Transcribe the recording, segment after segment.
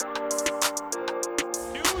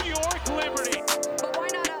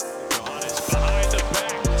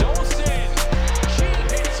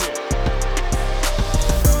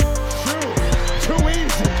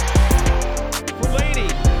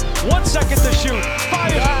shoot.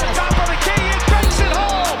 Fires from the top of the key and takes it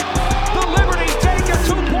home. The Liberty take a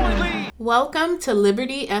 2-point lead. Welcome to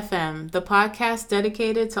Liberty FM, the podcast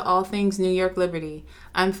dedicated to all things New York Liberty.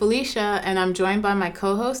 I'm Felicia, and I'm joined by my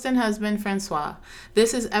co-host and husband, Francois.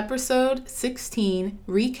 This is episode 16,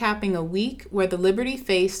 recapping a week where the Liberty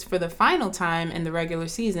faced, for the final time in the regular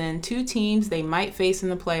season, two teams they might face in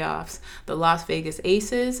the playoffs, the Las Vegas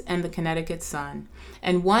Aces and the Connecticut Sun,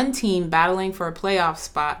 and one team battling for a playoff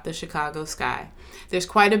spot, the Chicago Sky. There's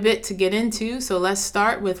quite a bit to get into, so let's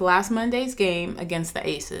start with last Monday's game against the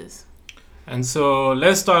Aces. And so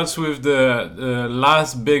let's start with the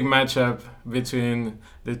last big matchup between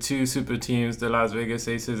the two super teams, the Las Vegas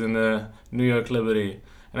Aces and the New York Liberty.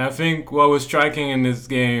 And I think what was striking in this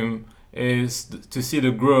game is to see the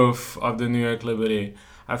growth of the New York Liberty.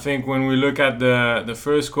 I think when we look at the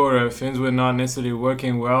first quarter, things were not necessarily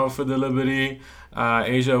working well for the Liberty.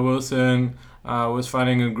 A'ja Wilson was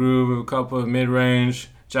finding a groove with a couple of mid-range.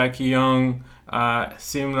 Jackie Young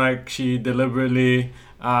seemed like she deliberately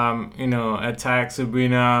attacked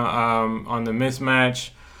Sabrina on the mismatch.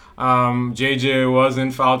 JJ was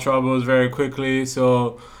in foul troubles very quickly,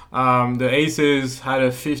 so the Aces had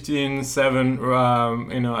a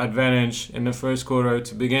 15-7 advantage in the first quarter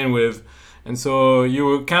to begin with. And so you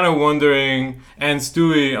were kind of wondering, and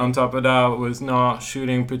Stewie on top of that was not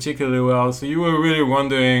shooting particularly well, so you were really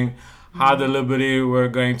wondering how the Liberty were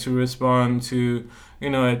going to respond to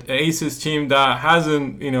an Aces team that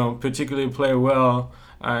hasn't particularly played well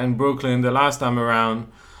in Brooklyn the last time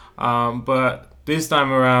around. But this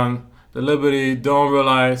time around, the Liberty don't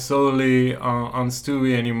rely solely on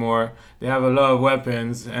Stewie anymore. They have a lot of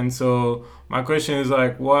weapons. And so my question is,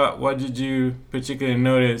 what did you particularly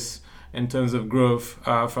notice in terms of growth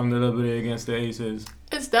from the Liberty against the Aces?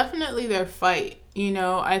 It's definitely their fight.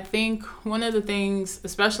 I think one of the things,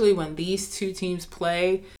 especially when these two teams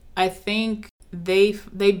play, I think they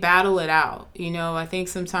battle it out. I think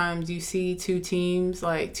sometimes you see two teams,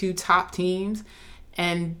 like two top teams,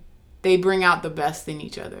 and they bring out the best in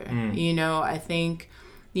each other. I think,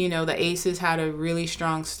 the Aces had a really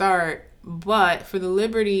strong start, but for the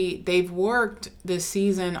Liberty, they've worked this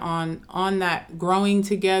season on that growing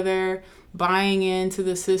together, buying into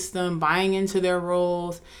the system, buying into their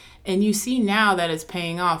roles. And you see now that it's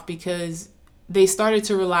paying off because they started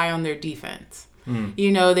to rely on their defense.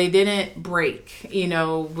 They didn't break,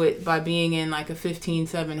 by being in like a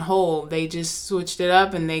 15-7 hole. They just switched it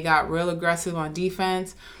up and they got real aggressive on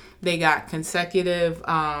defense. They got consecutive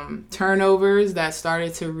turnovers that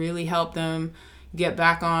started to really help them get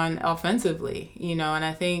back on offensively, and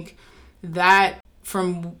I think that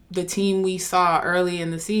from the team we saw early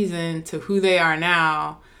in the season to who they are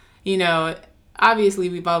now, obviously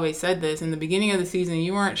we've always said this. In the beginning of the season,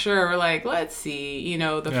 you weren't sure. We're like, let's see.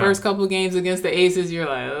 First couple games against the Aces, you're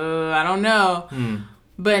like, I don't know.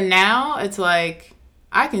 But now it's like,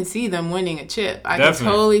 I can see them winning a chip. I can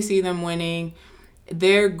totally see them winning.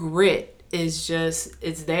 Their grit is just,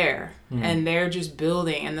 it's there. And they're just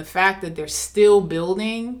building. And the fact that they're still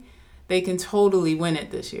building, they can totally win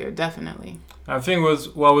it this year, definitely. I think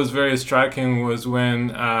what was very striking was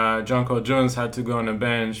when Jonquel Jones had to go on the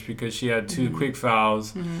bench because she had two quick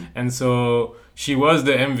fouls. And so she was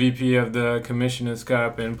the MVP of the Commissioner's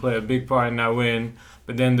Cup and played a big part in that win.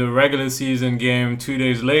 But then the regular season game 2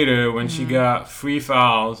 days later, when she got 3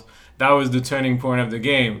 fouls, that was the turning point of the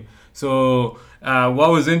game. So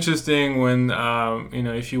what was interesting when,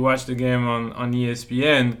 if you watch the game on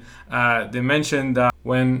ESPN, they mentioned that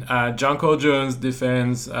when Jonquel Jones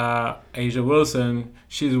defends A'ja Wilson,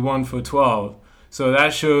 she's 1 for 12. So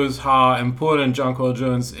that shows how important Jonquel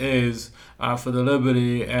Jones is for the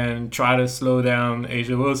Liberty, and try to slow down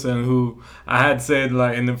A'ja Wilson, who I had said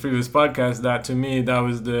in the previous podcast that to me that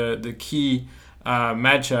was the key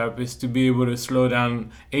matchup, is to be able to slow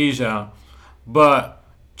down A'ja. But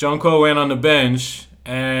Jonquel went on the bench,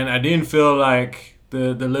 and I didn't feel like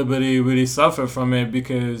the Liberty really suffered from it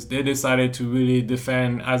because they decided to really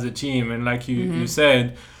defend as a team. And like you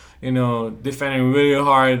said, defending really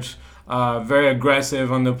hard, very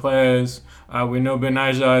aggressive on the players. We know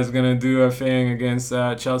Betnijah is going to do her thing against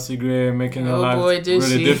Chelsea Gray, making her life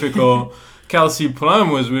really difficult. Kelsey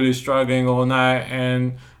Plum was really struggling all night,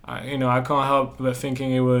 and I can't help but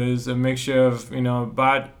thinking it was a mixture of,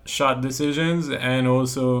 bad shot decisions and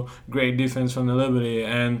also great defense from the Liberty.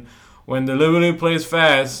 And when the Liberty plays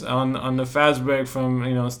fast on the fast break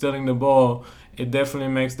from, stealing the ball, it definitely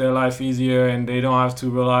makes their life easier, and they don't have to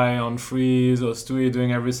rely on Freeze or Stewie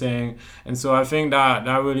doing everything. And so I think that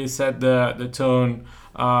really set the tone,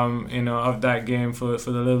 of that game for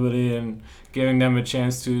the Liberty, and giving them a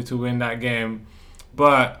chance to win that game.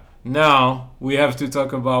 But now we have to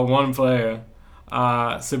talk about one player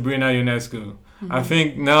Sabrina Ionescu. I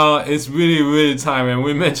think now it's really, really time, and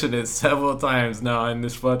we mentioned it several times now in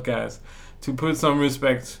this podcast, to put some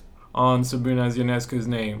respect on Sabrina Ionescu's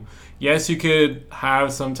name. Yes, you could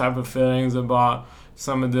have some type of feelings about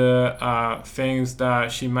some of the things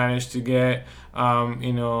that she managed to get,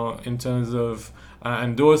 in terms of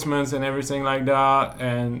endorsements and everything like that,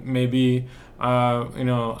 and maybe,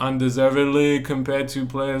 undeservedly compared to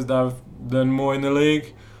players that have done more in the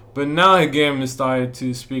league. But now her game has started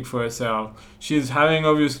to speak for herself. She's having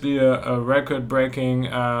obviously a record-breaking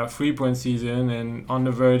 3-point season and on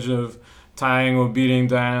the verge of tying or beating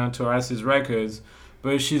Diana Taurasi's records.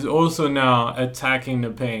 But she's also now attacking the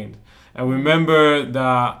paint. And remember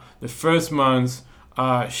that the first months,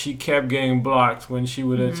 she kept getting blocked when she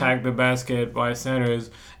would attack the basket by centers.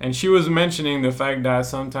 And she was mentioning the fact that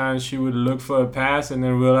sometimes she would look for a pass and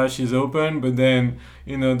then realize she's open, but then,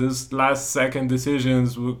 this last second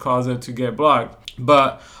decisions would cause her to get blocked.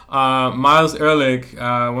 But Miles Ehrlich,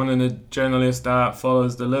 one of the journalists that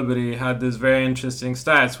follows the Liberty, had this very interesting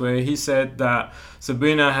stats where he said that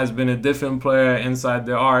Sabrina has been a different player inside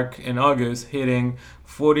the arc in August, hitting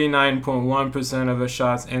 49.1% of her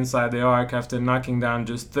shots inside the arc after knocking down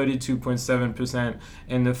just 32.7%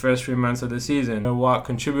 in the first 3 months of the season. What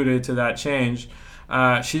contributed to that change?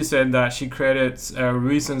 She said that she credits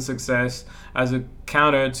recent success as a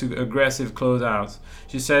counter to aggressive closeouts.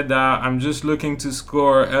 She said that I'm just looking to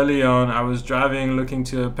score early on. I was driving, looking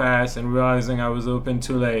to a pass, and realizing I was open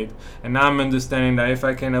too late. And now I'm understanding that if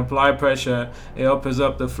I can apply pressure, it opens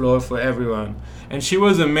up the floor for everyone. And she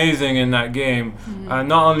was amazing in that game,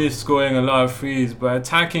 not only scoring a lot of threes, but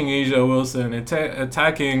attacking Asia Wilson,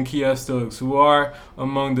 attacking Kia Stokes, who are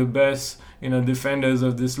among the best, defenders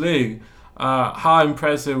of this league. How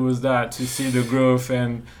impressive was that to see the growth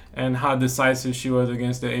and how decisive she was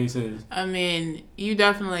against the Aces? I mean, you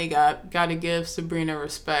definitely got to give Sabrina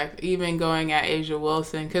respect, even going at Asia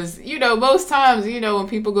Wilson. Because, most times, when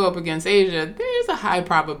people go up against Asia, there's a high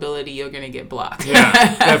probability you're going to get blocked. Yeah,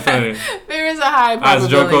 definitely. There is a high probability.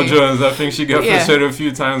 As Joko Jones, I think she got frustrated a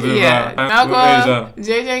few times with Asia.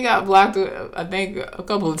 JJ got blocked, I think, a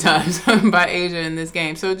couple of times by Asia in this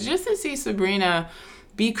game. So just to see Sabrina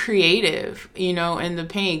be creative, in the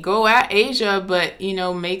paint. Go at Asia, but,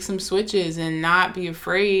 make some switches and not be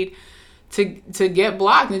afraid to get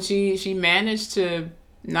blocked. And she managed to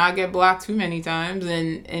not get blocked too many times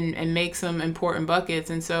and make some important buckets.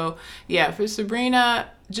 And so, yeah, for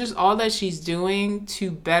Sabrina, just all that she's doing to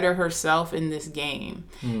better herself in this game,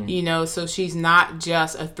 so she's not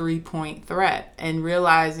just a 3-point threat, and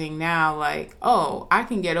realizing now, like, oh, I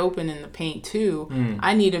can get open in the paint too.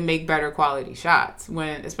 I need to make better quality shots,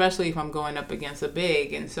 especially if I'm going up against a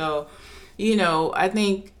big. And so, I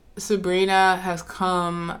think Sabrina has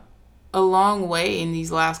come a long way in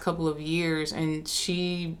these last couple of years, and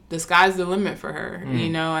the sky's the limit for her,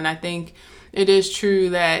 and I think it is true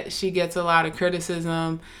that she gets a lot of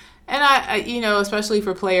criticism. And I especially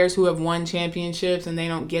for players who have won championships and they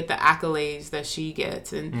don't get the accolades that she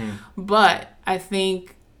gets. But I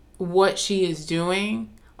think what she is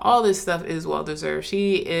doing, all this stuff is well deserved.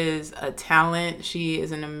 She is a talent. She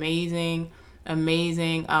is an amazing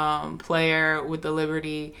player with the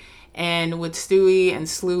Liberty. And with Stewie and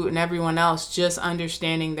Sloot and everyone else just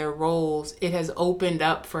understanding their roles, it has opened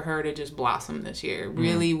up for her to just blossom this year.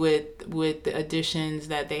 Really, with the additions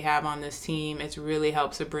that they have on this team, it's really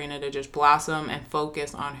helped Sabrina to just blossom and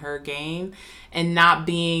focus on her game and not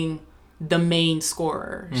being the main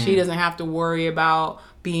scorer. She doesn't have to worry about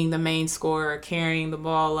being the main scorer, carrying the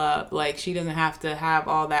ball up. Like, she doesn't have to have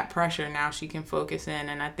all that pressure. Now she can focus in.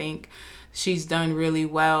 And I think she's done really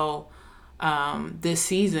well this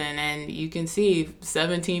season, and you can see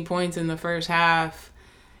 17 points in the first half.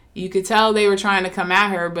 You could tell they were trying to come at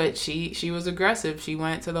her, but she was aggressive. She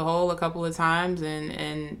went to the hole a couple of times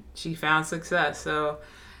and she found success. So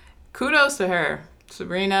kudos to her.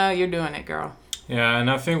 Sabrina, you're doing it, girl. Yeah, and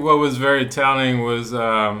I think what was very telling was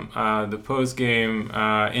the post-game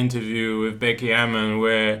interview with Becky Hammon,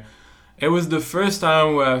 where it was the first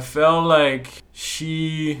time where I felt like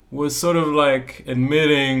she was sort of like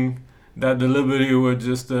admitting that the Liberty were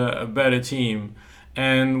just a better team.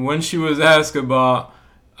 And when she was asked about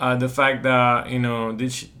the fact that,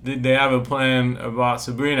 did they have a plan about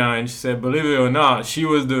Sabrina, and she said, believe it or not, she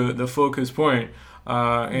was the focus point,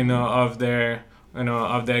 of their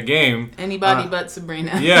game. Anybody but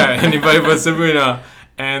Sabrina. Yeah, anybody but Sabrina.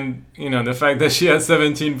 And, the fact that she had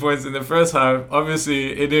 17 points in the first half,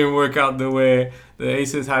 obviously it didn't work out the way the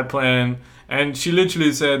Aces had planned. And she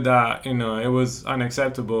literally said that, it was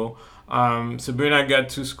unacceptable. Sabrina got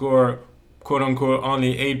to score, quote unquote,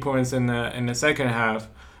 only 8 points in the second half.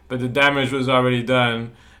 but the damage was already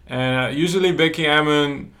done. And usually Becky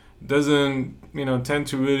Hammon doesn't, tend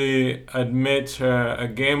to really admit her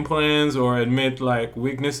game plans or admit like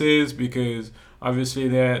weaknesses, because obviously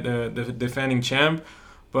they're the defending champ.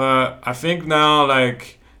 But I think now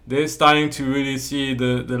like they're starting to really see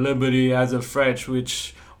the Liberty as a threat,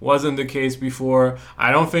 which wasn't the case before.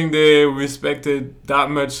 I don't think they respected that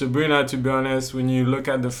much Sabrina, to be honest. When you look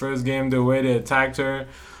at the first game, the way they attacked her,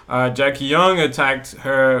 Jackie Young attacked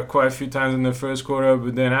her quite a few times in the first quarter,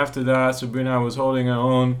 but then after that, Sabrina was holding her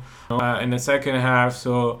own in the second half.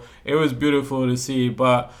 So it was beautiful to see.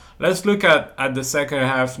 But let's look at the second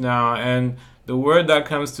half now, and the word that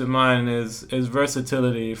comes to mind is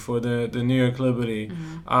versatility for the New York Liberty.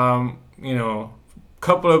 Mm-hmm.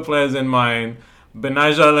 Couple of players in mind: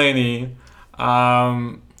 Betnijah Laney,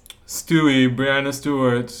 Stewie, Brianna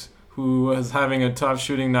Stewart, who was having a tough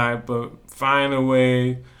shooting night, but find a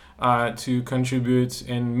way to contribute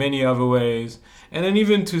in many other ways. And then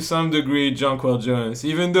even to some degree, Jonquel Jones.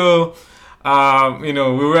 Even though,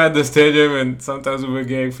 we were at the stadium and sometimes we were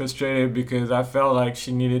getting frustrated because I felt like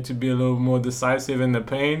she needed to be a little more decisive in the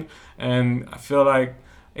paint. And I feel like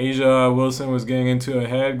A'ja Wilson was getting into her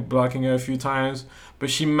head, blocking her a few times.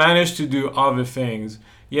 But she managed to do other things.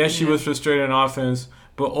 Yes, she was frustrated in offense,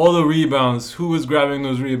 but all the rebounds, who was grabbing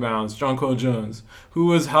those rebounds? Jonquel Jones. Who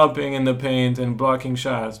was helping in the paint and blocking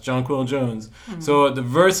shots? Jonquel Jones. Mm-hmm. So the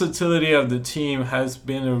versatility of the team has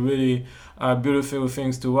been a really beautiful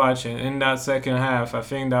things to watch. And in that second half, I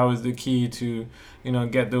think that was the key to,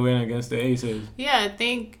 get the win against the Aces. Yeah, I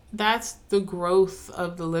think that's the growth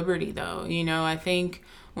of the Liberty, though. I think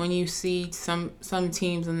when you see some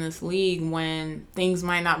teams in this league, when things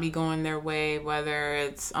might not be going their way, whether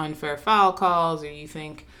it's unfair foul calls or you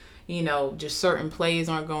think, just certain plays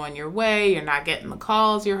aren't going your way, you're not getting the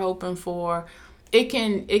calls you're hoping for, it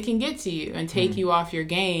can get to you and take you off your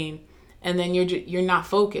game, and then you're not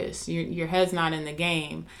focused. Your head's not in the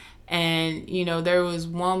game. And there was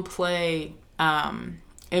one play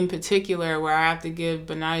in particular where I have to give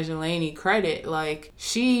Betnijah Laney credit. Like,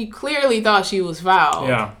 she clearly thought she was fouled.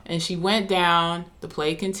 Yeah. And she went down. The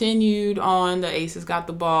play continued on. The Aces got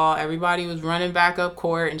the ball. Everybody was running back up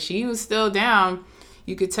court, and she was still down.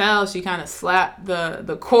 You could tell she kind of slapped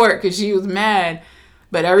the court because she was mad.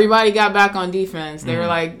 But everybody got back on defense. They were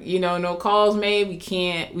like, no calls made.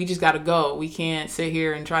 We just got to go. We can't sit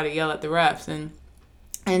here and try to yell at the refs.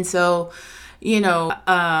 And so,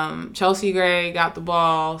 Chelsea Gray got the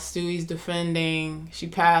ball. Stewie's defending. She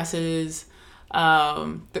passes.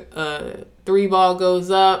 Three ball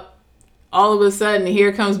goes up. All of a sudden,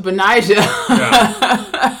 here comes Betnijah.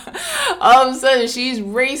 Yeah. All of a sudden, she's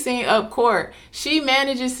racing up court. She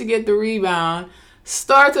manages to get the rebound,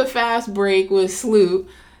 starts a fast break with Sloot,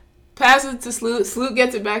 passes to Sloot. Sloot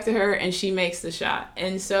gets it back to her, and she makes the shot.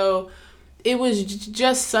 And so it was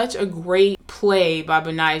just such a great play by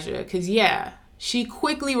Betnijah because, she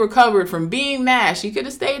quickly recovered from being mad. She could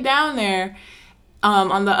have stayed down there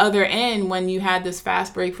on the other end when you had this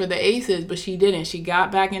fast break for the Aces, but she didn't. She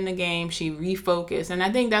got back in the game. She refocused. And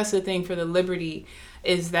I think that's the thing for the Liberty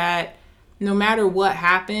is that no matter what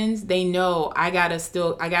happens, they know I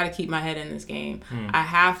gotta keep my head in this game. I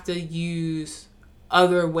have to use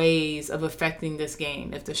other ways of affecting this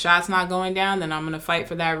game. If the shot's not going down, then I'm going to fight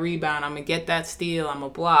for that rebound. I'm going to get that steal. I'm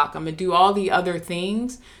going to block. I'm going to do all the other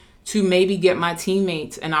things to maybe get my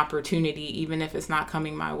teammates an opportunity, even if it's not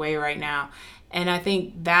coming my way right now. And I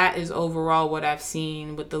think that is overall what I've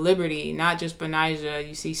seen with the Liberty, not just Betnijah.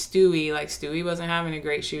 You see Stewie, Stewie wasn't having a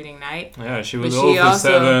great shooting night. Yeah, she was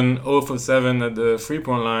 0 for 7 at the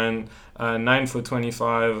three-point line, 9 for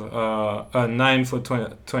 25, 9 for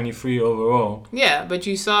 23 overall. Yeah, but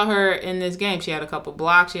you saw her in this game. She had a couple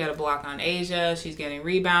blocks. She had a block on A'ja. She's getting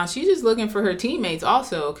rebounds. She's just looking for her teammates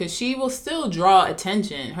also because she will still draw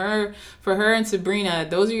attention. For her and Sabrina,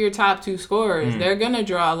 those are your top two scorers. They're going to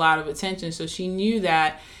draw a lot of attention, so she knew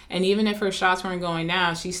that. And even if her shots weren't going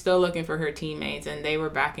down, she's still looking for her teammates, and they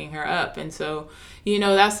were backing her up. And so,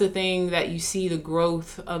 that's the thing that you see the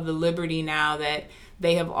growth of the Liberty now, that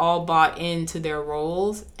they have all bought into their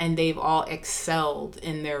roles and they've all excelled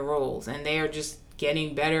in their roles, and they are just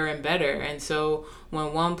getting better and better. And so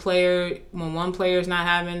when one player is not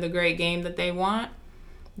having the great game that they want,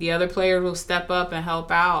 the other player will step up and help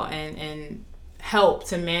out and help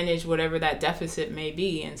to manage whatever that deficit may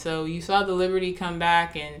be. And so you saw the Liberty come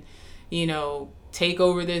back and, take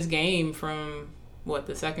over this game from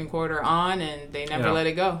the second quarter on, and they never let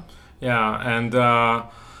it go. Yeah, and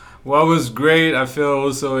what was great, I feel,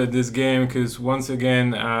 also at this game, because once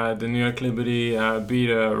again, the New York Liberty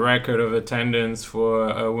beat a record of attendance for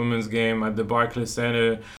a women's game at the Barclays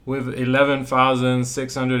Center with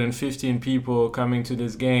 11,615 people coming to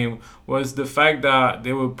this game, was the fact that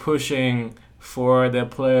they were pushing for their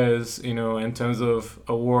players, in terms of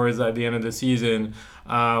awards at the end of the season.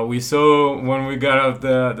 We saw when we got off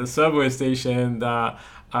the subway station that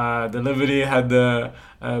the Liberty had the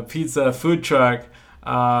pizza food truck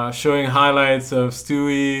showing highlights of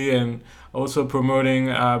Stewie and also promoting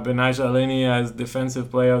Benaja Eleni as Defensive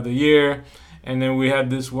Player of the Year. And then we had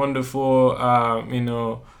this wonderful,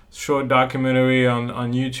 short documentary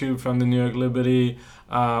on YouTube from the New York Liberty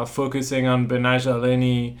focusing on Benaja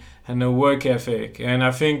Eleni and her work ethic. And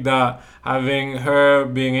I think that having her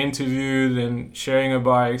being interviewed and sharing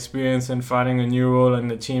about her experience and finding a new role in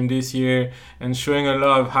the team this year and showing a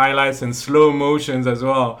lot of highlights and slow motions as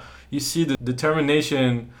well, you see the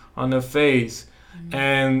determination on her face. Mm-hmm.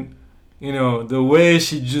 And, the way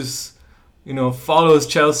she just, follows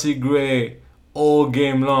Chelsea Gray all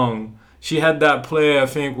game long. She had that play, I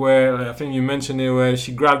think you mentioned it, where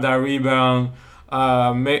she grabbed that rebound,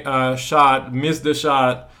 shot, missed the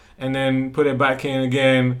shot, and then put it back in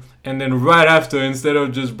again. And then right after, instead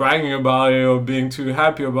of just bragging about it or being too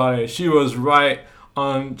happy about it, she was right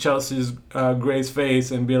on Chelsea's Gray's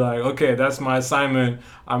face and be like, okay, that's my assignment.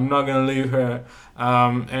 I'm not going to leave her.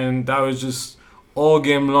 And that was just all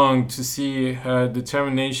game long to see her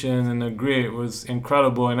determination and her grit was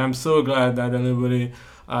incredible. And I'm so glad that the Liberty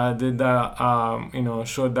did that,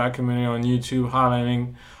 short documentary on YouTube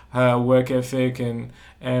highlighting her work ethic and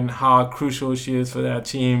how crucial she is for that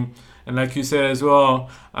team. And like you said as well,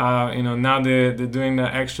 now they're doing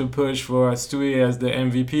the extra push for Stewie as the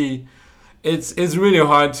MVP. It's really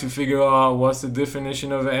hard to figure out what's the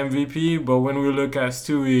definition of an MVP, but when we look at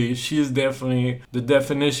Stewie, she's definitely the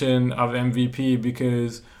definition of MVP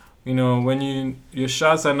because, when your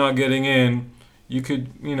shots are not getting in, you could,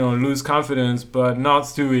 lose confidence, but not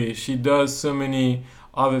Stewie. She does so many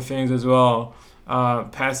other things as well.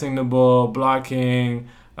 Passing the ball, blocking,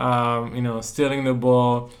 stealing the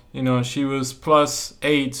ball. She was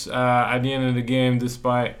 +8 at the end of the game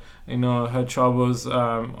despite, her troubles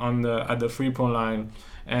at the free-point line.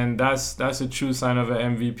 And that's a true sign of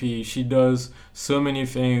an MVP. She does so many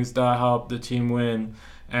things that help the team win.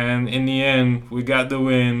 And in the end, we got the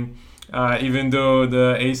win. Even though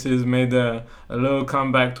the Aces made a little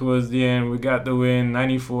comeback towards the end, we got the win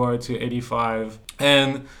 94-85.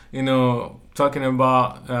 And, talking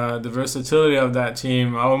about the versatility of that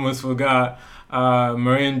team, I almost forgot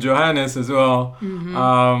Marine Johannes as well,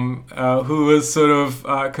 mm-hmm. Who was sort of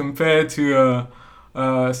compared to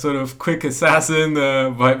a sort of quick assassin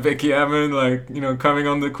by Becky Hammond, coming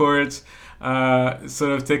on the court,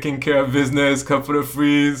 sort of taking care of business, couple of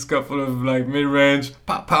frees, couple of mid-range,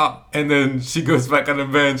 pop, pop, and then she goes back on the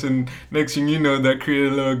bench, and next thing you know, that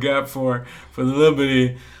created a little gap for the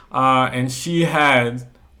Liberty. And she had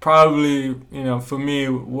probably, for me,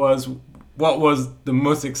 was what was the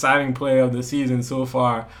most exciting play of the season so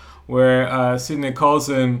far, where Sydney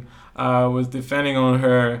Colson was defending on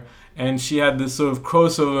her, and she had this sort of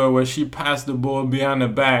crossover where she passed the ball behind the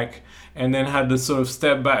back and then had this sort of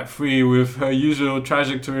step back free with her usual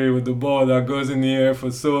trajectory with the ball that goes in the air for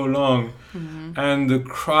so long. Mm-hmm. And the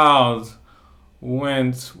crowd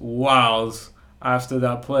went wild after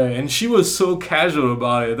that play, and she was so casual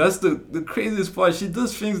about it. That's the craziest part. She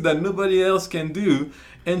does things that nobody else can do,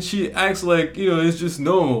 and she acts like it's just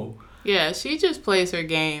normal. Yeah, she just plays her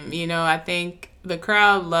game. I think the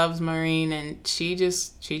crowd loves Marine, and she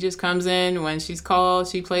just comes in when she's called.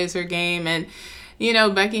 She plays her game, and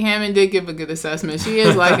Becky Hammond did give a good assessment. She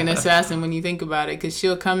is like an assassin when you think about it, because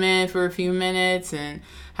she'll come in for a few minutes and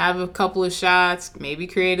have a couple of shots, maybe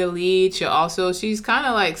create a lead. She's kind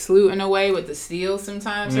of like Sloot in a way with the steals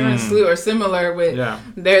sometimes. Her and Sloot are similar with,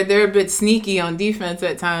 they're a bit sneaky on defense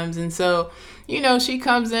at times. And so, she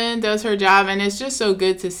comes in, does her job, and it's just so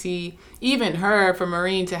good to see even her, for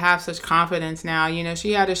Marine, to have such confidence now.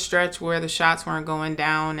 She had a stretch where the shots weren't going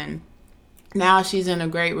down, and now she's in a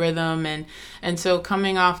great rhythm, and so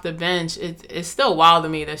coming off the bench, it's still wild to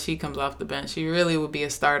me that she comes off the bench. She really would be a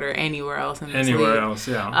starter anywhere else in this league. Anywhere else,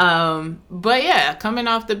 yeah. But yeah, coming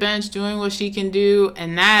off the bench, doing what she can do,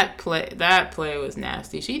 and that play was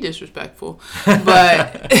nasty. She disrespectful,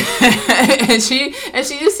 but and she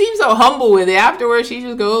just seems so humble with it. Afterwards, she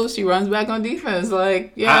just goes, she runs back on defense.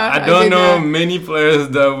 I don't know many players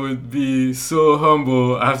that would be so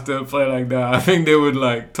humble after a play like that. I think they would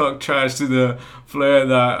talk trash to the player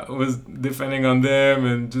that was defending on them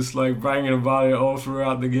and just bragging about it all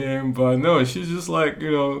throughout the game. But no, she's just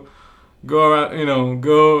go around,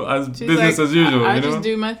 go as She's business like, as usual. I you know? just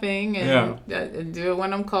do my thing and do it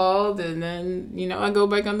when I'm called, and then I go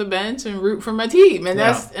back on the bench and root for my team, and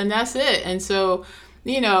that's it. And so,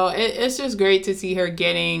 it's just great to see her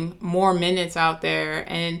getting more minutes out there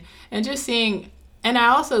and just seeing. And I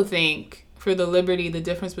also think for the Liberty, the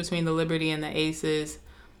difference between the Liberty and the Aces,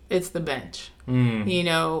 it's the bench.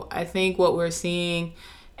 I think what we're seeing.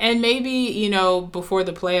 And maybe, before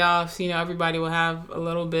the playoffs, everybody will have a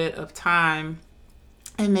little bit of time.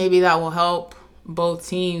 And maybe that will help both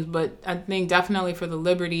teams. But I think definitely for the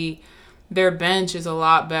Liberty, their bench is a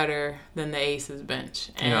lot better than the Aces bench.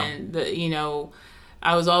 And,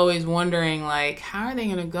 I was always wondering, like, how are they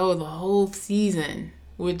going to go the whole season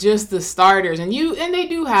with just the starters? And they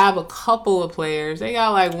do have a couple of players. They got,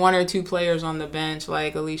 like, one or two players on the bench,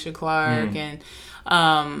 like Alicia Clark.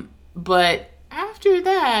 But after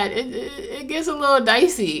that, it gets a little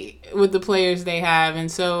dicey with the players they have.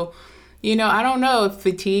 And so, I don't know if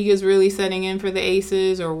fatigue is really setting in for the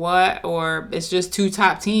Aces or what, or it's just two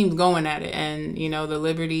top teams going at it. And, the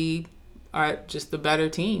Liberty are just the better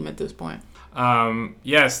team at this point.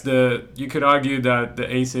 Yes, you could argue that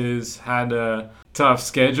the Aces had a tough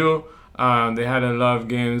schedule. They had a lot of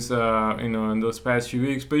games, in those past few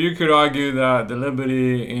weeks. But you could argue that the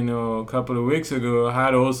Liberty, a couple of weeks ago,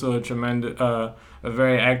 had also a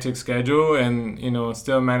very active schedule, and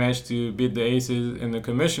still managed to beat the Aces in the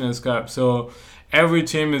Commissioner's Cup. So every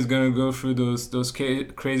team is going to go through those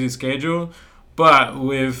crazy schedule. But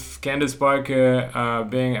with Candace Parker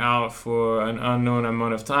being out for an unknown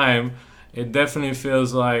amount of time, it definitely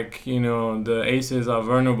feels like the Aces are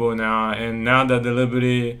vulnerable now. And now that the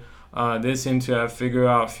Liberty they seem to have figured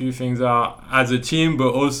out a few things out as a team,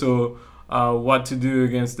 but also what to do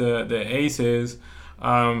against the Aces.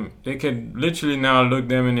 They can literally now look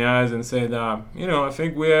them in the eyes and say that, I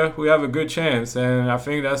think we have a good chance. And I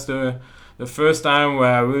think that's the first time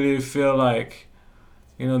where I really feel like,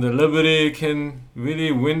 the Liberty can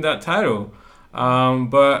really win that title.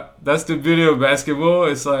 But that's the beauty of basketball.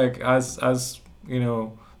 It's like as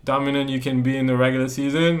dominant you can be in the regular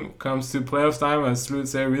season, comes to playoffs time, as Sloot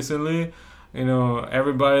said recently,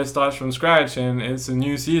 everybody starts from scratch and it's a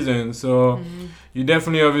new season. So you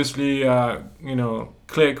definitely obviously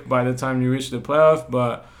click by the time you reach the playoff,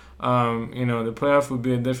 but the playoff would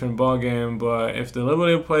be a different ball game. But if the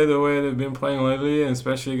Liberty play the way they've been playing lately, and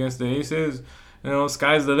especially against the Aces,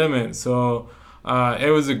 sky's the limit. So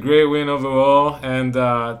it was a great win overall, and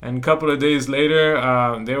a couple of days later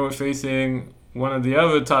they were facing one of the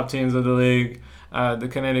other top teams of the league, the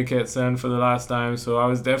Connecticut Sun, for the last time. So I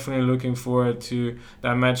was definitely looking forward to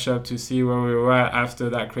that matchup to see where we were at after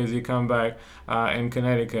that crazy comeback in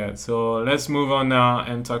Connecticut. So let's move on now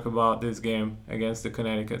and talk about this game against the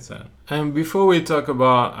Connecticut Sun. And before we talk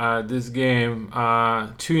about this game,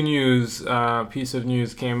 two piece of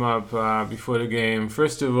news came up before the game.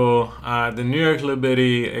 First of all, the New York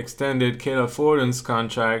Liberty extended Kayla Forden's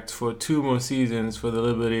contract for 2 more seasons for the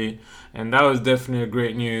Liberty. And that was definitely a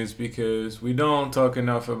great news, because we don't talk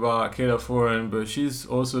enough about Kayla Forden, but she's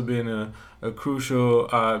also been a crucial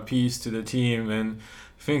piece to the team. And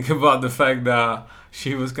think about the fact that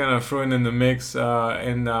she was kind of thrown in the mix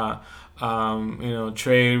in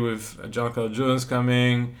trade with Jonquel Jones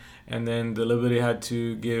coming, and then the Liberty had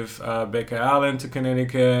to give Becca Allen to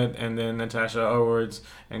Connecticut, and then Natasha Edwards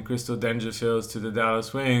and Crystal Dangerfield to the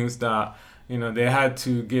Dallas Wings. That they had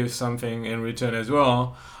to give something in return as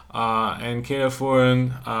well. And Kayla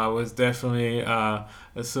Forden was definitely a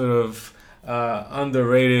sort of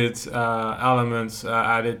underrated element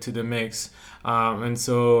added to the mix. And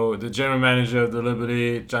so the general manager of the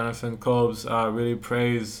Liberty, Jonathan Kolbs, really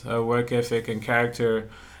praised her work ethic and character,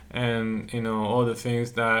 and all the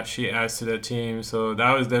things that she adds to the team. So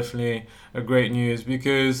that was definitely a great news,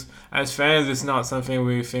 because as fans, it's not something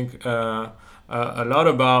we think a lot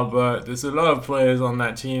about, but there's a lot of players on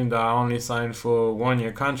that team that are only signed for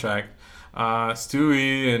 1-year contract.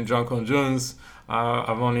 Stewie and Jonquel Jones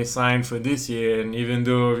have only signed for this year, and even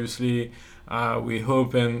though obviously we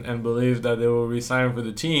hope and believe that they will resign for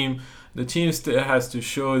the team still has to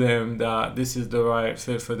show them that this is the right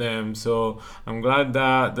fit for them. So I'm glad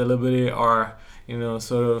that the Liberty are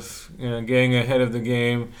getting ahead of the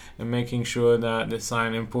game and making sure that they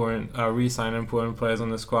re-sign important players on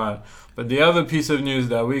the squad. But the other piece of news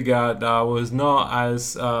that we got that was not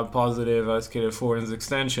as positive as Kayla Forden's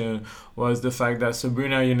extension was the fact that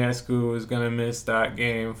Sabrina Ionescu was going to miss that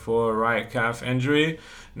game for a right calf injury.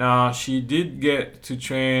 Now, she did get to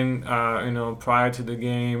train, prior to the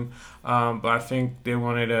game, but I think they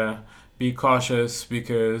wanted to be cautious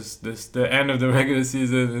because the end of the regular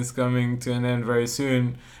season is coming to an end very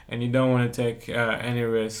soon, and you don't want to take any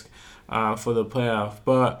risk for the playoff.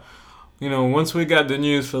 But once we got the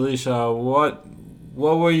news, Felicia, what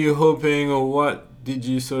were you hoping, or what did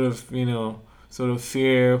you sort of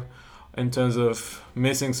fear in terms of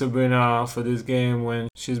missing Sabrina for this game when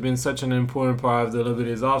she's been such an important part of the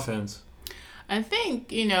Liberty's offense? I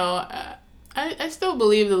think, I still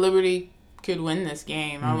believe the Liberty could win this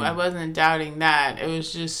game. I wasn't doubting that. It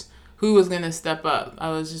was just who was going to step up. I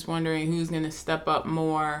was just wondering who's going to step up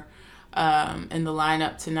more in the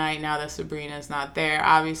lineup tonight now that Sabrina's not there.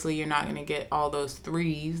 Obviously, you're not going to get all those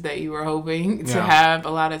threes that you were hoping to have. A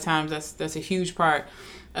lot of times that's a huge part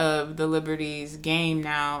of the Liberty's game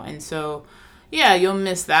now. And so, yeah, you'll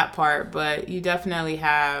miss that part, but you definitely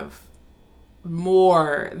have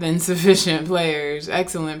more than sufficient players,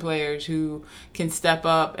 excellent players who can step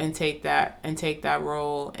up and take that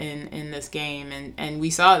role in this game. And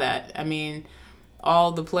we saw that. I mean,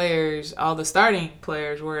 all the starting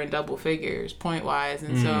players were in double figures point wise,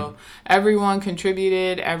 and so everyone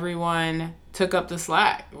contributed, everyone took up the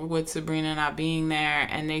slack with Sabrina not being there,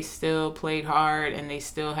 and they still played hard and they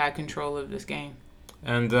still had control of this game.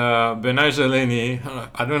 And Betnijah Laney,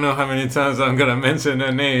 I don't know how many times I'm going to mention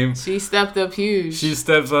her name. She stepped up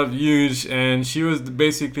huge. And she was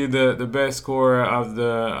basically the best scorer of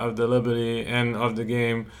the Liberty and of the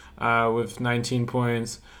game with 19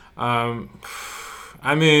 points.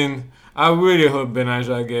 I mean, I really hope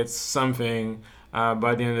Betnijah gets something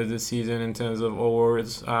by the end of the season in terms of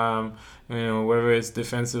awards. Whether it's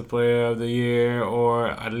Defensive Player of the Year or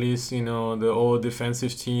at least, the All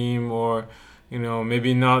Defensive Team, or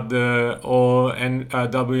maybe not the all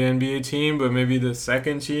WNBA team, but maybe the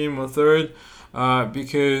second team or third,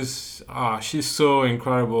 because she's so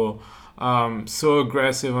incredible, so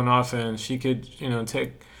aggressive on offense. She could,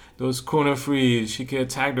 take those corner threes. She could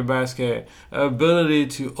attack the basket. Her ability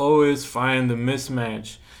to always find the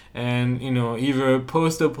mismatch and, either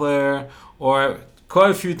post a player, or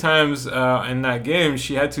quite a few times in that game,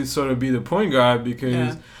 she had to sort of be the point guard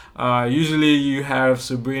because usually you have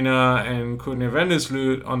Sabrina and Courtney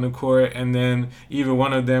Vandersloot on the court, and then either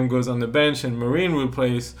one of them goes on the bench and Marine will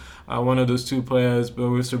replace one of those two players. But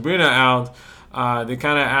with Sabrina out, they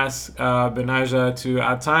kind of asked Betnijah to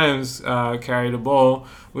at times carry the ball,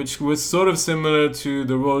 which was sort of similar to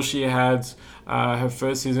the role she had her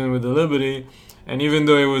first season with the Liberty. And even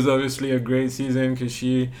though it was obviously a great season because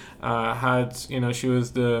she she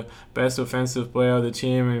was the best offensive player of the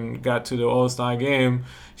team and got to the All-Star game,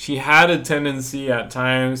 she had a tendency at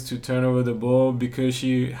times to turn over the ball because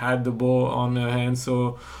she had the ball on her hands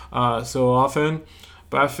so often.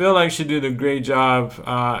 But I feel like she did a great job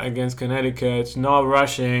against Connecticut, not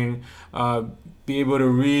rushing, be able to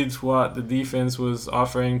read what the defense was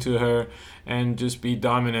offering to her and just be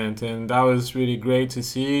dominant. And that was really great to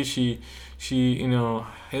see. She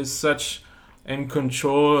is such in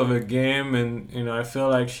control of a game, and I feel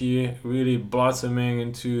like she really blossoming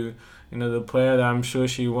into the player that I'm sure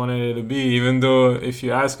she wanted her to be. Even though if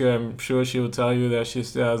you ask her, I'm sure she will tell you that she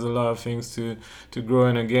still has a lot of things to grow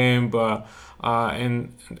in a game. But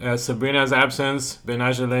in Sabrina's absence,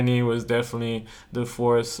 Betnijah Laney was definitely the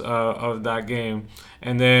force of that game.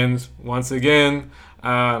 And then once again,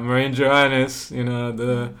 Marine Johannes,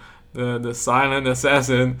 the silent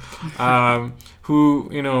assassin, who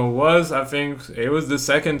was, I think it was the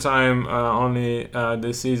second time only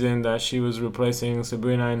this season that she was replacing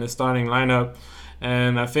Sabrina in the starting lineup,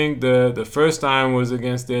 and I think the first time was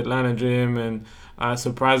against the Atlanta Dream, and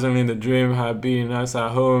surprisingly the Dream had beaten us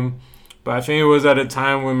at home. But I think it was at a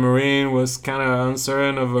time when Marine was kind of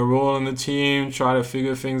uncertain of a role in the team, trying to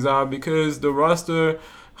figure things out because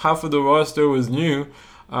half of the roster was new,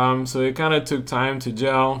 so it kind of took time to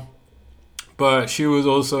gel. But she was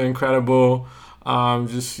also incredible,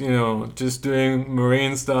 just doing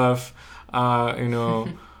Marine stuff. There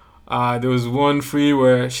was one free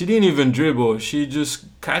where she didn't even dribble. She just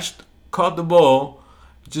caught the ball,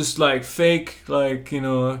 just like fake,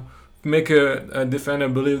 make a defender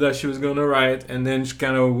believe that she was going to right, and then she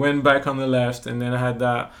kind of went back on the left, and then had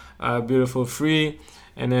that beautiful free.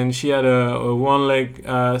 And then she had a one-leg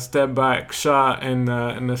step back shot in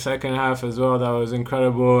the second half as well. That was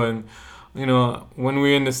incredible. And when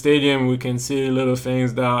we're in the stadium, we can see little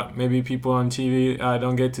things that maybe people on TV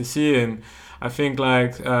don't get to see. And I think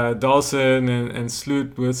Dawson and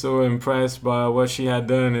Sloot were so impressed by what she had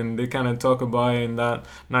done, and they kind of talk about it in that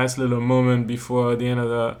nice little moment before the end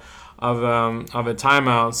of of a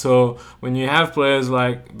timeout. So when you have players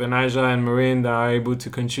like Benaja and Marine that are able to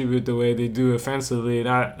contribute the way they do offensively,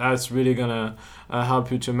 that's really gonna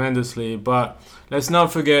help you tremendously. But let's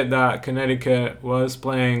not forget that Connecticut was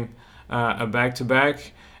playing a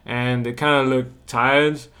back-to-back, and they kind of looked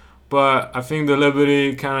tired. But I think the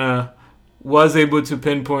Liberty kind of was able to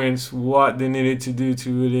pinpoint what they needed to do to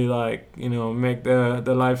really make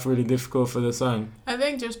the life really difficult for the Sun. I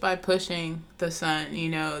think just by pushing the Sun,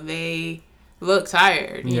 they look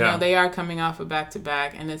tired. You know, they are coming off a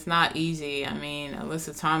back-to-back, and it's not easy. I mean,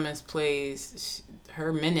 Alyssa Thomas plays,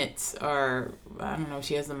 her minutes are, I don't know if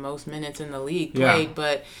she has the most minutes in the league played,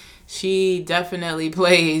 but she definitely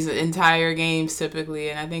plays entire games typically,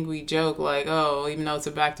 and I think we joke like, oh, even though it's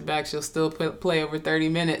a back-to-back, she'll still play over 30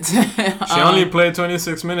 minutes. She only played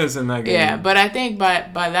 26 minutes in that game. Yeah, but I think by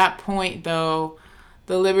that point, though,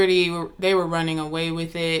 the Liberty, they were running away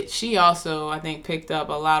with it. She also, I think, picked up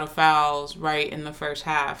a lot of fouls right in the first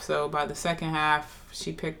half. So by the second half,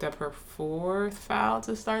 she picked up her 4th foul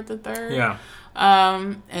to start the 3rd. Yeah.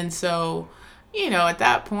 And so, at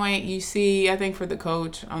that point, you see, I think for the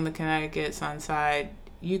coach on the Connecticut Sun side,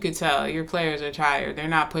 you could tell your players are tired. They're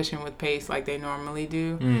not pushing with pace like they normally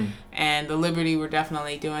do. And the Liberty were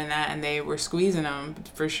definitely doing that, and they were squeezing them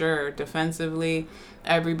for sure. Defensively,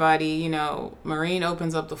 everybody, Marine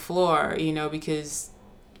opens up the floor, because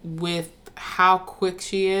with how quick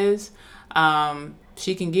she is,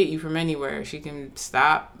 she can get you from anywhere. She can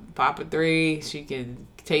stop, pop a 3. She can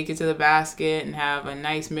take it to the basket and have a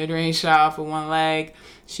nice mid-range shot off of one leg.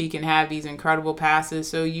 She can have these incredible passes.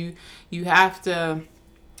 So you have to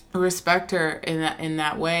respect her in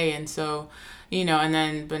that way. And so, and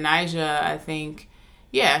then Benaja, I think,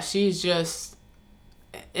 she's just,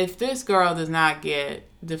 if this girl does not get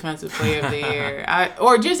Defensive Player of the Year,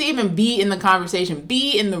 or just even be in the conversation,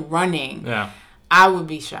 be in the running, I would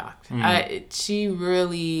be shocked. She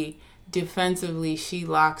really, defensively, she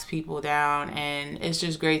locks people down, and it's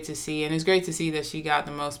just great to see. And it's great to see that she got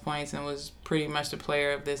the most points and was pretty much the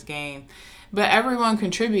player of this game. But everyone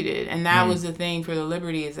contributed, and that was the thing for the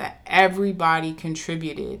Liberty, is that everybody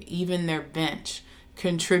contributed. Even their bench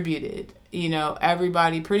contributed.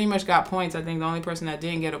 Everybody pretty much got points. I think the only person that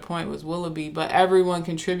didn't get a point was Willoughby, but everyone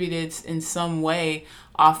contributed in some way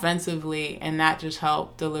offensively, and that just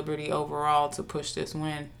helped the Liberty overall to push this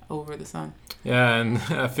win over the Sun. Yeah, and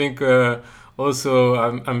I think also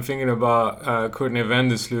I'm thinking about Courtney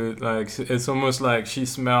Vandersloot. Like, it's almost like she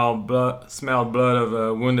smelled blood of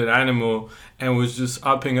a wounded animal and was just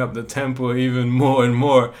upping up the tempo even more and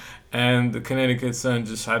more. And the Connecticut Sun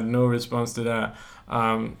just had no response to that.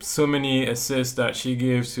 So many assists that she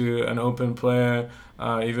gave to an open player,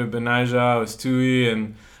 even Benaja or Stewie,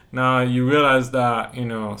 and now you realize that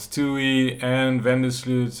Stewie and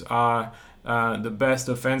Vandersloot are the best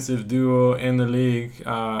offensive duo in the league,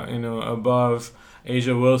 above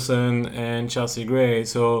Asia Wilson and Chelsea Gray.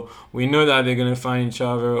 So we know that they're going to find each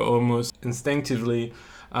other almost instinctively.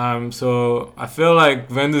 So I feel like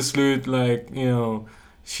Vandersloot,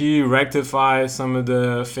 she rectified some of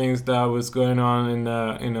the things that was going on in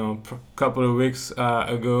the, couple of weeks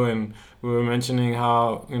ago, and we were mentioning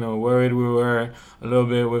how, worried we were a little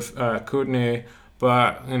bit with Courtney,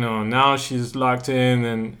 but, now she's locked in,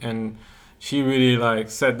 and she really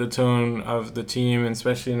set the tone of the team,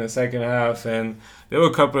 especially in the second half. And there were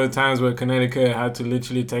a couple of times where Connecticut had to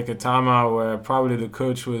literally take a timeout, where probably the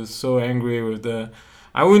coach was so angry with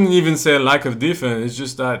I wouldn't even say lack of defense. It's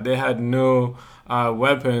just that they had no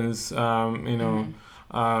weapons, to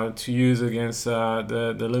use against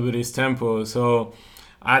the Liberty's tempo. So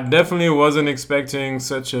I definitely wasn't expecting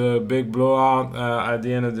such a big blowout at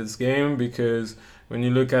the end of this game, because when you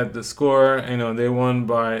look at the score, they won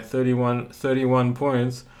by 31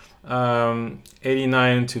 points,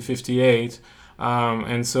 89 to 58.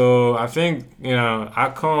 And so I think,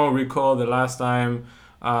 I can't recall the last time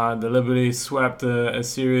the Liberty swept a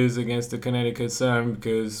series against the Connecticut Sun,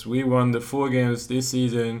 because we won the 4 games this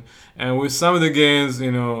season. And with some of the games,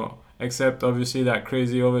 except obviously that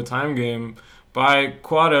crazy overtime game, by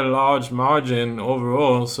quite a large margin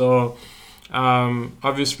overall. So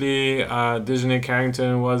obviously, Dejanay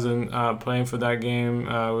Carrington wasn't playing for that game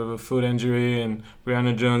with a foot injury, and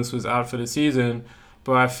Brianna Jones was out for the season.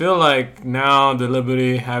 But I feel like now the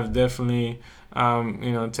Liberty have definitely,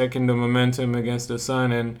 taken the momentum against the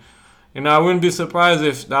Sun. And, I wouldn't be surprised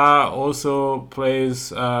if that also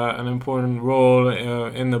plays an important role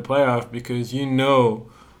in the playoff, because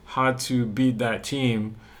how to beat that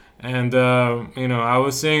team. And, I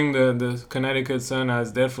was saying the Connecticut Sun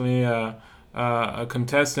has definitely a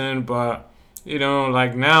contestant, but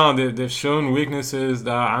now they've shown weaknesses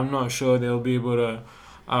that I'm not sure they'll be able to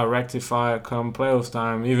rectify come playoffs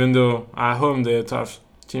time, even though at home they're a tough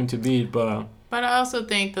team to beat. But I also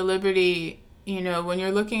think the Liberty, when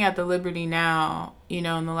you're looking at the Liberty now, in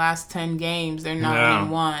the last 10 games, they're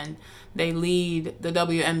 9-1. They lead the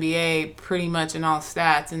WNBA pretty much in all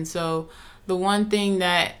stats. And so the one thing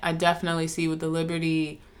that I definitely see with the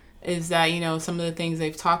Liberty is that, some of the things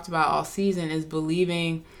they've talked about all season is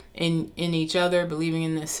believing in each other, believing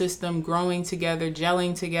in the system, growing together,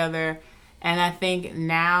 gelling together. And I think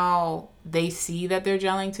now they see that they're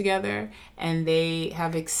gelling together and they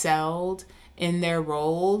have excelled in their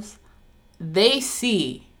roles. They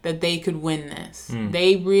see that they could win this.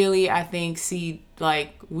 They really, I think, see,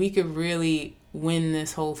 like, we could really win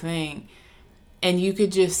this whole thing. And you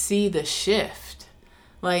could just see the shift.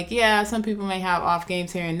 Like, yeah, some people may have off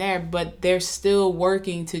games here and there, but they're still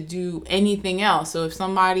working to do anything else. So if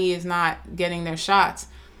somebody is not getting their shots,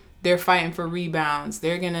 they're fighting for rebounds.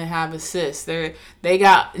 They're going to have assists. They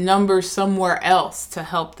got numbers somewhere else to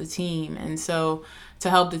help the team. And so to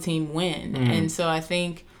help the team win. And so I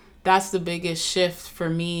think that's the biggest shift for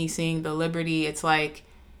me seeing the Liberty. It's like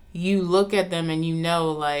you look at them and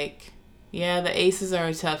like, yeah, the Aces are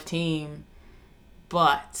a tough team,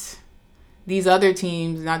 but these other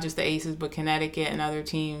teams, not just the Aces, but Connecticut and other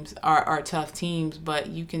teams are tough teams, but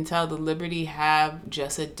you can tell the Liberty have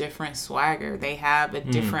just a different swagger. They have a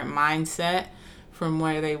different mindset from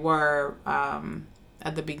where they were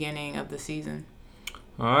at the beginning of the season.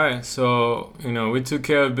 All right, so, we took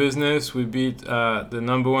care of business. We beat the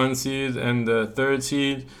number 1 seed and the 3rd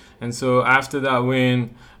seed. And so after that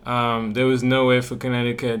win, there was no way for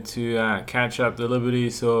Connecticut to catch up the Liberty.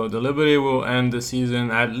 So the Liberty will end the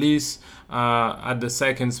season at least at the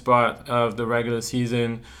 2nd spot of the regular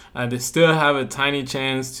season. They still have a tiny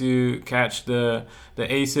chance to catch the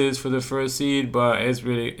Aces for the 1st seed, but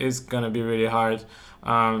it's going to be really hard.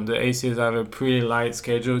 The Aces have a pretty light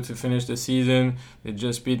schedule to finish the season. They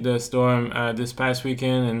just beat the Storm this past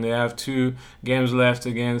weekend, and they have 2 games left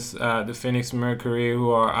against the Phoenix Mercury, who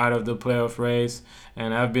are out of the playoff race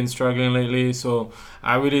and have been struggling lately. So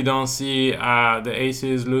I really don't see the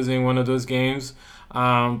Aces losing one of those games.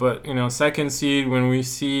 But 2nd seed, when we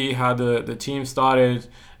see how the team started,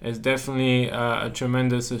 is definitely a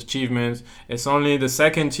tremendous achievement. It's only the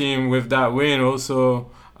 2nd team with that win also,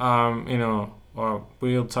 or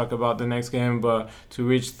we'll talk about the next game, but to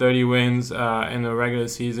reach 30 wins in the regular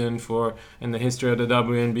season in the history of the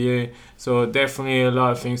WNBA. So definitely a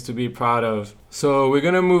lot of things to be proud of. So we're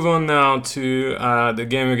going to move on now to the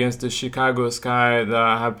game against the Chicago Sky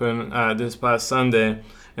that happened this past Sunday.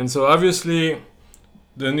 And so obviously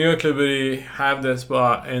the New York Liberty have their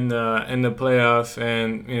spot in the playoff,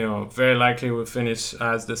 and very likely will finish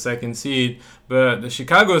as the 2nd seed. But the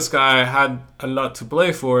Chicago Sky had a lot to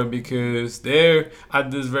play for because they're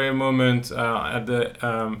at this very moment at the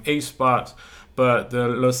 8th spot. But the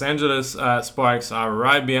Los Angeles Sparks are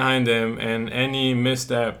right behind them, and any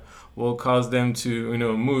misstep will cause them to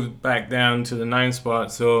move back down to the 9th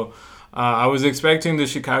spot. So I was expecting the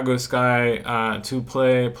Chicago Sky to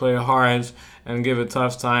play hard and give a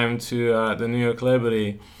tough time to the New York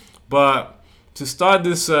Liberty. But to start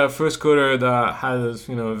this first quarter that has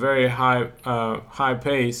a very high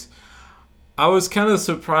pace, I was kind of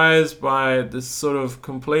surprised by this sort of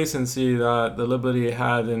complacency that the Liberty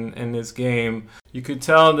had in this game. You could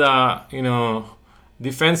tell that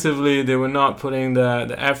defensively, they were not putting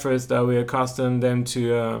the efforts that we accustomed them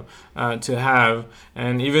to have.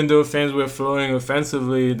 And even though things were flowing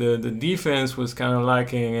offensively, the defense was kind of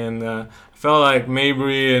lacking. And I felt like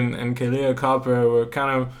Mabry and Kahleah Copper were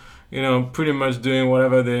kind of, pretty much doing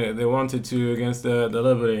whatever they wanted to against the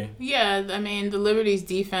Liberty. Yeah, I mean, the Liberty's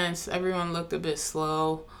defense, everyone looked a bit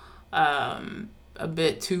slow. A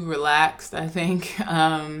bit too relaxed, I think.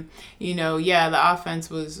 The offense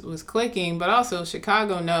was clicking, but also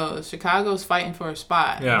Chicago knows. Chicago's fighting for a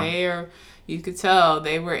spot. Yeah. You could tell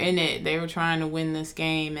they were in it. They were trying to win this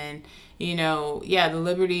game, and the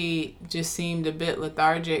Liberty just seemed a bit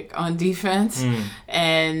lethargic on defense.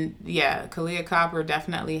 And Kahleah Copper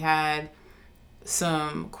definitely had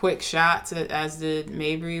some quick shots, as did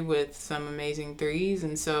Mabry with some amazing threes.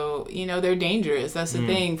 And so, they're dangerous. That's the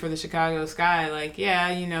thing for the Chicago Sky. Like,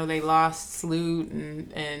 they lost Sloot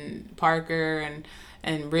and Parker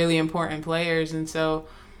and really important players. And so,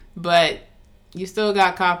 but you still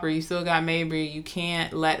got Copper, you still got Mabry. You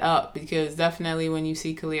can't let up, because definitely when you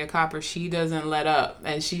see Kahleah Copper, she doesn't let up,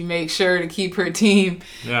 and she makes sure to keep her team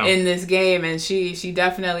in this game. And she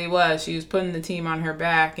definitely was. She was putting the team on her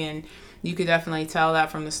back, and you could definitely tell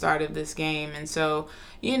that from the start of this game. And so,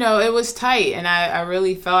 it was tight. And I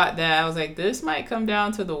really thought that, I was like, this might come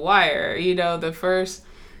down to the wire. The first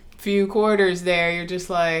few quarters there, you're just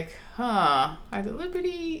like, are the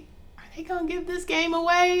Liberty, are they going to give this game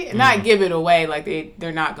away? Not give it away, like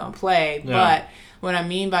they're not going to play. Yeah. But what I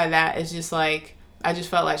mean by that is just like, I just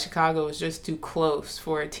felt like Chicago was just too close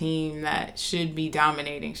for a team that should be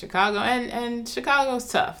dominating Chicago. And Chicago's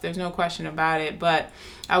tough. There's no question about it. But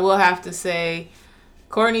I will have to say,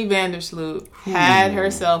 Courtney Vandersloot had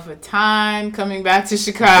herself a time coming back to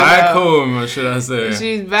Chicago. Back home, should I say.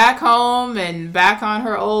 She's back home and back on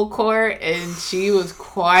her old court, and she was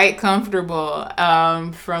quite comfortable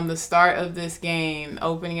from the start of this game,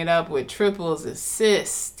 opening it up with triples,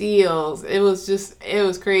 assists, steals. It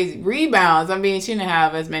was crazy. Rebounds. I mean, she didn't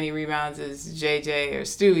have as many rebounds as JJ or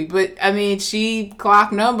Stewie, but, I mean, she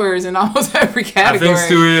clocked numbers in almost every category. I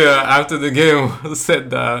think Stewie, after the game, said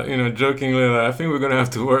that, jokingly, like, I think we're going to have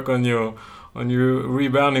to work on your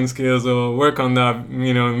rebounding skills, or work on that,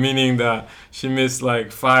 meaning that she missed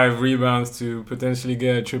like 5 rebounds to potentially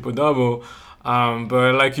get a triple-double.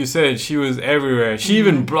 But like you said, she was everywhere. She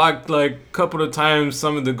even blocked like a couple of times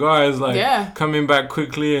some of the guards, coming back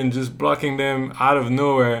quickly and just blocking them out of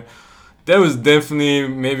nowhere. There was definitely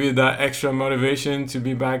maybe that extra motivation to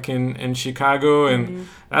be back in Chicago, and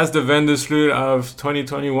that's the Vandersloot of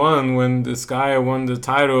 2021 when the Sky won the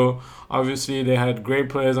title. Obviously, they had great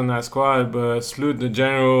players on that squad, but Sloot, the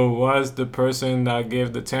general, was the person that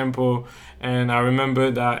gave the tempo. And I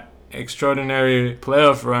remember that extraordinary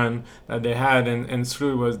playoff run that they had, and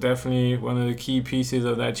Sloot was definitely one of the key pieces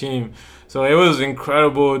of that team. So it was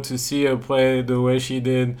incredible to see her play the way she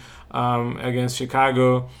did against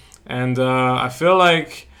Chicago. And I feel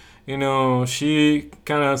like, she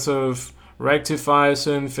kind of sort of rectified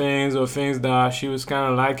certain things, or things that she was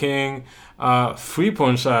kind of lacking.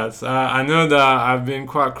 3-point shots. I know that I've been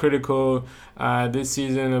quite critical this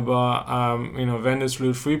season about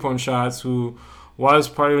Vandersloot 3-point shots, who was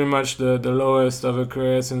pretty much the lowest of her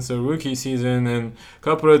career since her rookie season, and a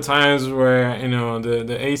couple of times where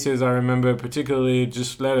the aces, I remember particularly,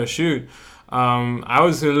 just let her shoot. I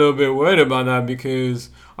was a little bit worried about that, because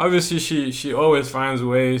obviously she always finds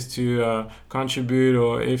ways to contribute,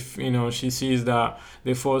 or if she sees that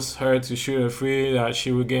they force her to shoot a free, that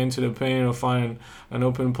she would get into the paint or find an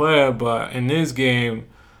open player. But in this game,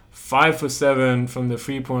 5 for 7 from the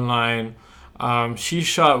 3-point line. She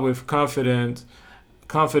shot with confidence,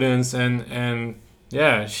 and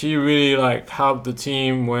yeah, she really helped the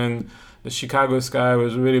team when the Chicago Sky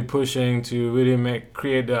was really pushing to really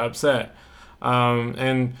create the upset.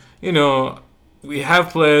 And we have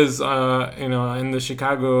players, in the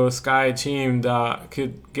Chicago Sky team that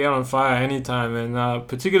could get on fire anytime, and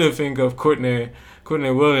particularly think of Courtney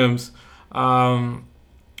Williams,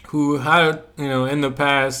 who had, in the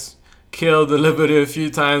past killed the Liberty a few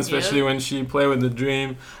times, especially when she played with the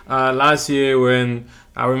Dream last year. When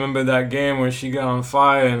I remember that game where she got on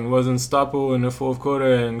fire and was unstoppable in the fourth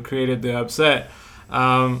quarter and created the upset.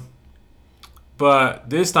 But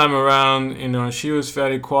this time around, she was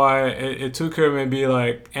fairly quiet. It took her maybe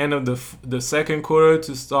end of the second quarter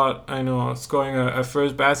to start, scoring a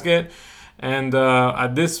first basket. And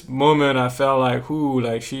at this moment, I felt like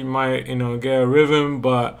she might, get a rhythm.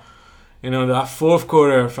 But, that fourth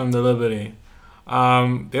quarter from the Liberty,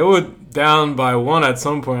 they were down by 1 at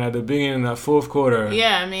some point at the beginning of that fourth quarter.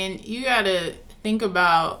 Yeah, I mean, you got to think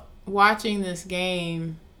about watching this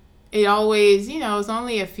game. It always, it's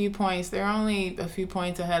only a few points. They're only a few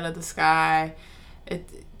points ahead of the Sky.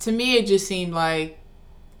 To me, it just seemed like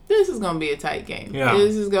this is going to be a tight game. Yeah.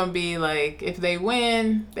 This is going to be if they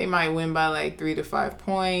win, they might win by 3 to 5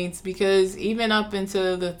 points. Because even up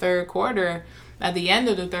into the third quarter, at the end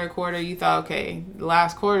of the third quarter, you thought, okay, the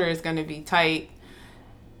last quarter is going to be tight.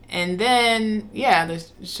 And then, the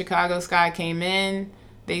Chicago Sky came in.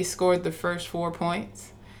 They scored the first 4 points.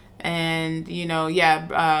 And,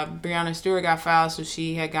 Breanna Stewart got fouled, so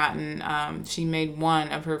she had gotten, she made 1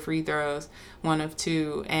 of her free throws, 1 of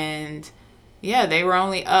 2. And, they were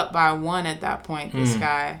only up by 1 at that point, the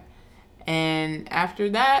Sky. And after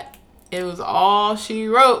that, it was all she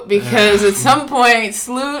wrote, because at some point,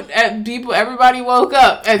 everybody woke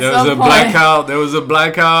up at some point. There was a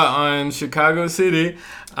blackout on Chicago City.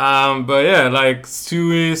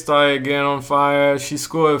 Stewie started getting on fire. She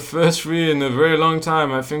scored her first free in a very long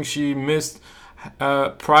time. I think she missed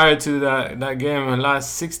prior to that game her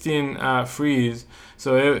last 16 frees.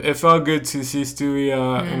 So it felt good to see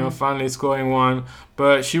Stewie, finally scoring 1.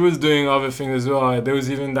 But she was doing other things as well. There was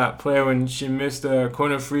even that play when she missed a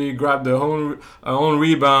corner free, grabbed her own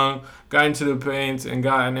rebound, got into the paint, and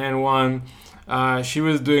got an N1. She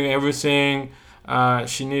was doing everything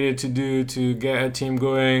she needed to do to get her team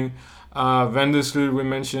going. Vandersloot, we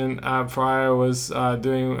mentioned prior, was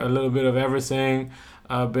doing a little bit of everything.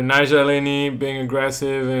 Benaja Eleni being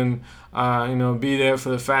aggressive and be there for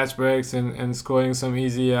the fast breaks and scoring some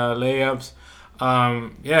easy layups.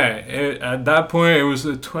 At that point it was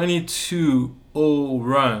a 22-0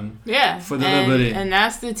 run. Yeah, for the Liberty, and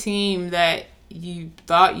that's the team that you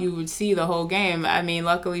thought you would see the whole game. I mean,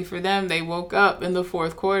 luckily for them, they woke up in the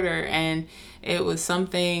fourth quarter, and it was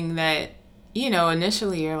something that,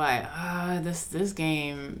 initially you're like, this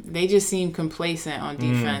game, they just seemed complacent on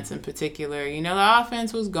defense in particular. The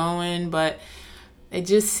offense was going, but it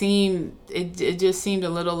just seemed a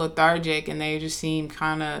little lethargic, and they just seemed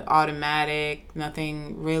kind of automatic.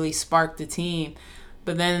 Nothing really sparked the team.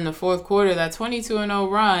 But then in the fourth quarter, that 22-0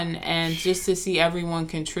 run, and just to see everyone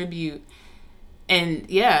contribute, and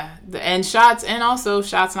shots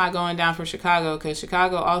not going down for Chicago, because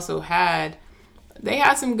Chicago also had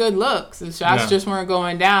some good looks. The shots just weren't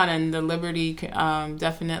going down, and the Liberty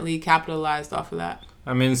definitely capitalized off of that.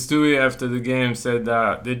 I mean, Stewie after the game said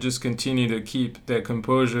that they just continue to keep their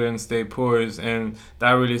composure and stay poised, and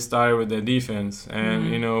that really started with their defense. And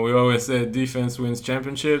we always said defense wins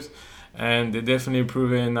championships. And they definitely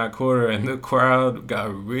proved it in that quarter, and the crowd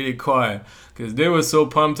got really quiet because they were so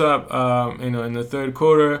pumped up. In the third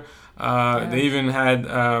quarter, they even had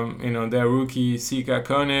their rookie Sika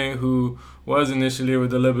Kone, who was initially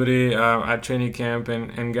with the Liberty at training camp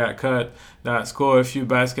and got cut. That scored a few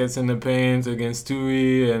baskets in the paint against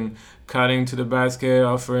Stewie and cutting to the basket,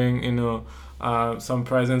 offering some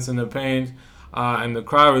presence in the paint. And the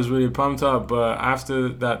crowd was really pumped up. But after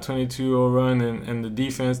that 22-0 run and the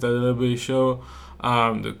defense that the Liberty showed,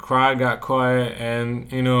 the crowd got quiet. And,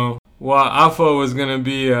 what I thought was going to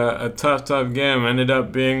be a tough game ended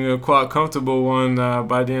up being a quite comfortable one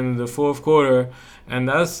by the end of the fourth quarter. And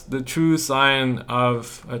that's the true sign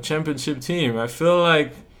of a championship team. I feel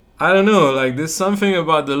like, I don't know, like there's something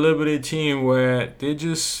about the Liberty team where they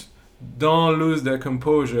just don't lose their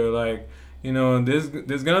composure. Like,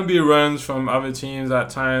 there's gonna be runs from other teams at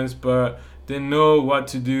times, but they know what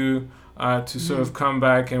to do to sort of come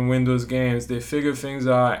back and win those games. They figure things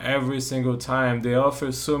out every single time. They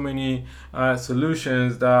offer so many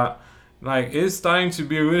solutions that, like, it's starting to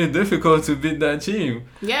be really difficult to beat that team.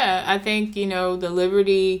 Yeah, I think the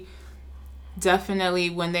Liberty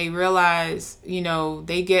definitely, when they realize,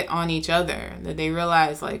 they get on each other. That they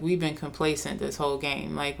realize, like, we've been complacent this whole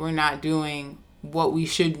game. Like, we're not doing what we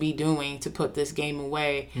should be doing to put this game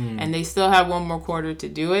away. And they still have one more quarter to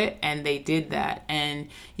do it, and they did that. And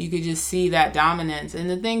you could just see that dominance. And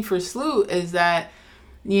the thing for Sloot is that,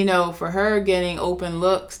 for her getting open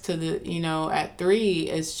looks to the, at three,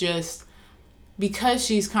 it's just because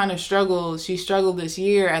she's kind of struggled this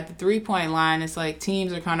year at the 3-point line. It's like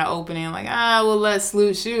teams are kind of opening like, we'll let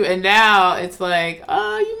Sloot shoot. And now it's like,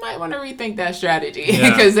 you might want to rethink that strategy.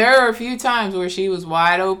 Because there are a few times where she was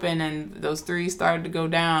wide open and those threes started to go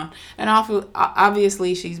down. And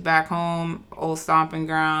obviously she's back home, old stomping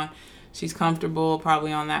ground. She's comfortable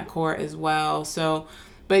probably on that court as well. So,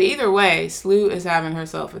 but either way, Sloot is having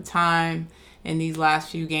herself a time in these last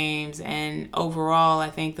few games. And overall, I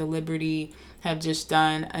think the Liberty have just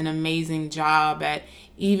done an amazing job at,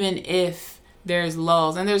 even if there's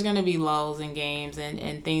lulls, and there's going to be lulls in games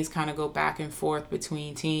and things kind of go back and forth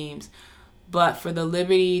between teams, but for the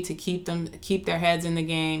Liberty to keep their heads in the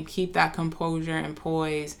game, keep that composure and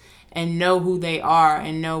poise, and know who they are,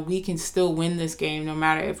 and know we can still win this game no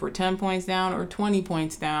matter if we're 10 points down or 20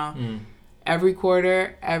 points down. Every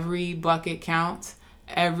quarter, every bucket counts.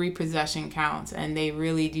 Every possession counts, and they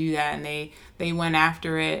really do that, and they went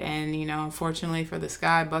after it. And unfortunately for the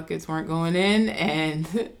Sky, buckets weren't going in, and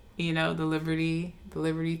the Liberty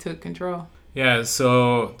took control. Yeah,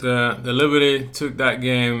 so the Liberty took that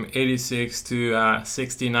game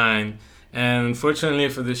 86-69, and unfortunately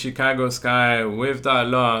for the Chicago Sky, with that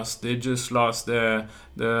loss, they just lost the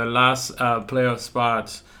last playoff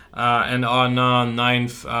spot and are now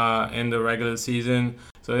 9th in the regular season.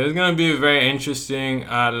 So it's going to be a very interesting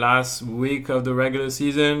last week of the regular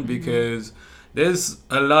season, because there's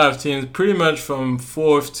a lot of teams pretty much from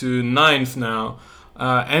 4th to 9th now.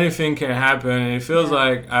 Anything can happen. And it feels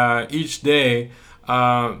like each day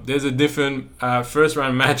there's a different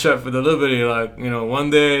first-round matchup for the Liberty. Like,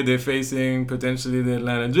 one day they're facing potentially the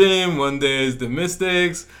Atlanta Dream. One day it's the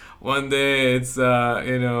Mystics. One day it's,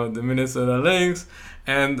 the Minnesota Lynx.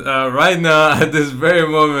 And right now, at this very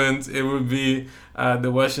moment, it would be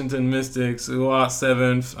the Washington Mystics, who are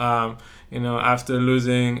 7th, after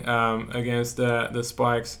losing against the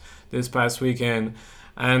Sparks this past weekend.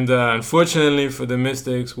 And unfortunately for the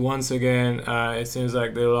Mystics, once again, it seems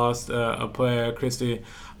like they lost a player, Christy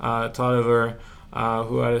Tolliver,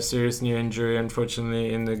 who had a serious knee injury,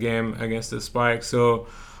 unfortunately, in the game against the Sparks. So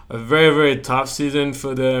a very, very tough season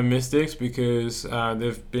for the Mystics because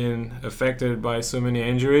they've been affected by so many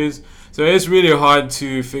injuries. So it's really hard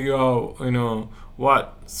to figure out,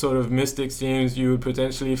 what sort of Mystics teams you would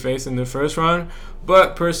potentially face in the first round.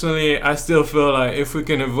 But personally, I still feel like if we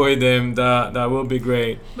can avoid them, that will be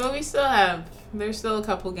great. But there's still a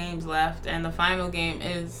couple games left, and the final game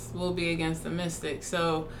will be against the Mystics.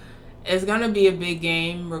 So it's going to be a big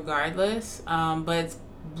game regardless, but it's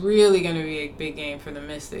really going to be a big game for the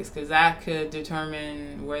Mystics because that could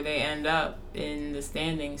determine where they end up in the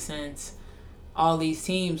standings, since all these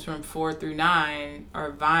teams from 4 through 9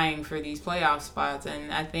 are vying for these playoff spots.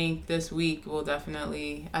 And I think this week I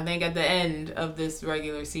think at the end of this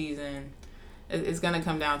regular season, it's going to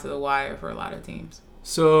come down to the wire for a lot of teams.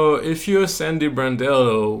 So if you're Sandy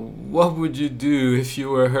Brandello, what would you do if you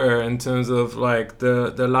were her in terms of like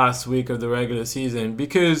the last week of the regular season?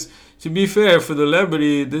 Because to be fair, for the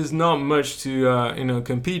Liberty, there's not much to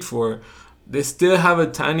compete for. They still have a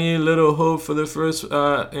tiny little hope for the first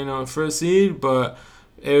seed, but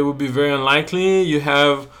it would be very unlikely. You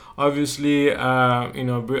have obviously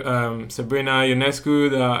Sabrina Ionescu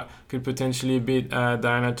that could potentially beat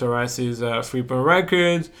Diana Taurasi's 3-point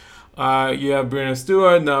record. You have Breanna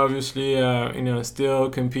Stewart that obviously still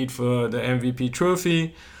compete for the MVP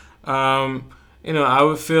trophy. I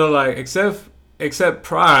would feel like except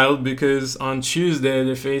Pride, because on Tuesday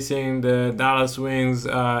they're facing the Dallas Wings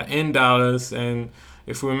in Dallas, and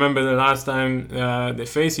if we remember the last time they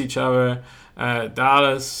faced each other,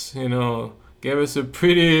 Dallas gave us a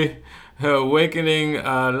pretty awakening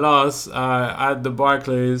loss at the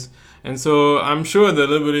Barclays. And so I'm sure the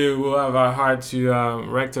Liberty will have a heart to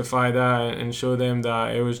rectify that and show them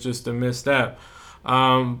that it was just a misstep.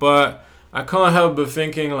 But I can't help but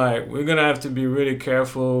thinking like we're gonna have to be really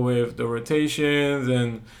careful with the rotations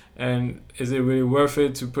and is it really worth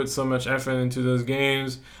it to put so much effort into those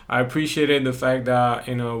games? I appreciated the fact that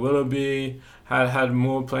Willoughby had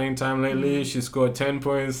more playing time lately. Mm-hmm. She scored 10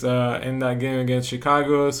 points in that game against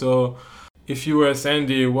Chicago. So if you were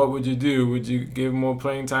Sandy, what would you do? Would you give more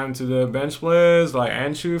playing time to the bench players like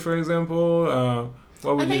Anshu, for example?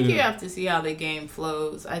 What would you do? I think you have to see how the game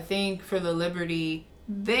flows. I think for the Liberty,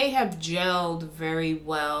 they have gelled very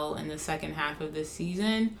well in the second half of this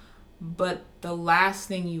season, but the last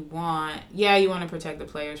thing you want, you want to protect the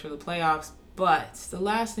players for the playoffs, but the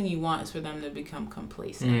last thing you want is for them to become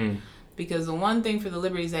complacent. Because the one thing for the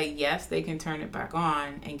Liberty is that, yes, they can turn it back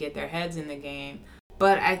on and get their heads in the game,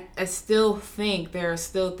 but I still think there are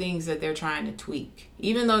still things that they're trying to tweak.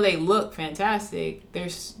 Even though they look fantastic,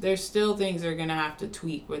 there's still things they're going to have to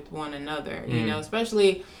tweak with one another,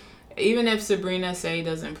 especially even if Sabrina, say,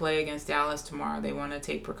 doesn't play against Dallas tomorrow, they want to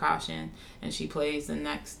take precaution, and she plays the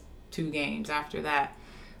next 2 games after that.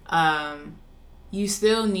 You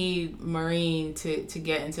still need Marine to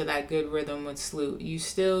get into that good rhythm with Sloot. You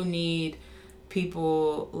still need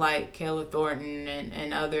people like Kayla Thornton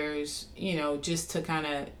and others, just to kind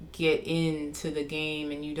of get into the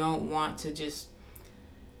game, and you just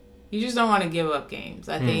don't want to give up games.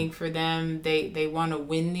 I think for them, they want to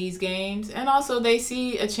win these games, and also they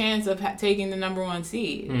see a chance of taking the number 1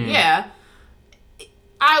 seed. Yeah,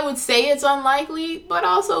 I would say it's unlikely, but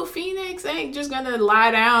also Phoenix ain't just going to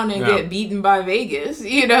lie down and get beaten by Vegas,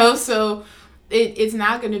 so it's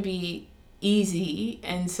not going to be easy.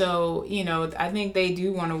 And so, I think they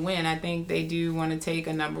do want to win. I think they do want to take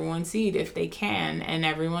a number 1 seed if they can, and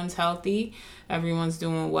everyone's healthy, everyone's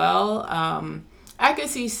doing well. I could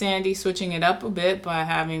see Sandy switching it up a bit by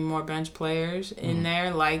having more bench players in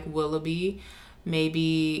there, like Willoughby,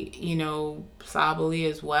 maybe, Sabally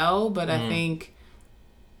as well. But I think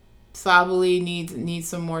Sabally needs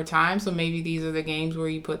some more time, so maybe these are the games where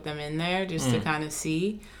you put them in there just to kind of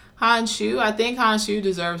see. Hanshu, I think Hanshu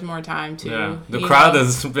deserves more time too. Yeah. The crowd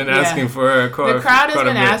has been asking for her. The crowd has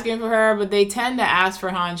been asking for her, but they tend to ask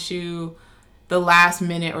for Hanshu the last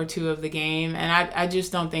minute or 2 of the game, and I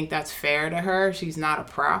just don't think that's fair to her. She's not a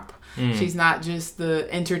prop. She's not just the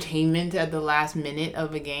entertainment at the last minute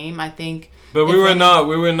of a game. I think. But we were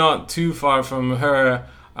not too far from her.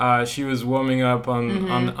 She was warming up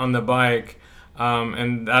on the bike,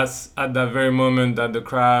 and that's at that very moment that the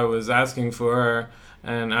crowd was asking for her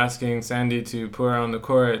and asking Sandy to put her on the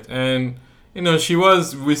court. And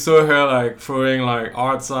we saw her like throwing like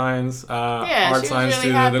art signs really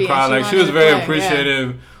to the crowd. Like she was very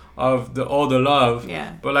appreciative of all the love.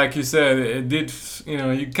 Yeah. But like you said, it did.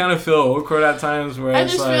 You kind of feel awkward at times. Where I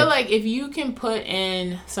just feel like if you can put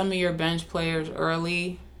in some of your bench players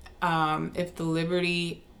early, if the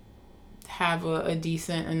Liberty have a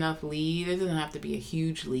decent enough lead, it doesn't have to be a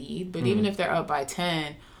huge lead, but even if they're up by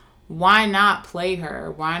 10. why not play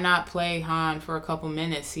her? Why not play Han for a couple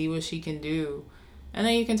minutes, see what she can do, and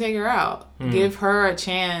then you can take her out. Give her a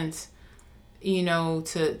chance, you know,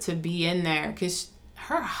 to be in there, because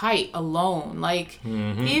her height alone, like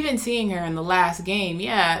even seeing her in the last game,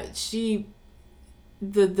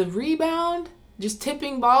 the rebound, just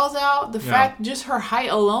tipping balls out, the fact just her height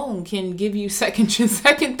alone can give you second,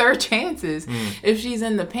 third chances if she's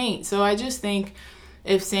in the paint. So I just think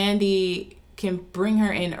if Sandy can bring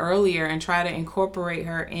her in earlier and try to incorporate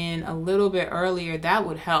her in a little bit earlier, that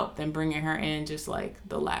would help than bringing her in just like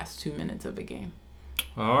the last 2 minutes of a game.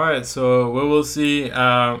 All right, so we will see,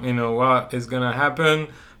 what is going to happen.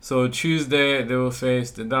 So Tuesday, they will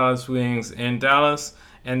face the Dallas Wings in Dallas.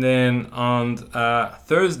 And then on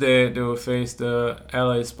Thursday, they will face the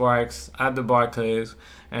LA Sparks at the Barclays.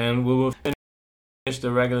 And we will finish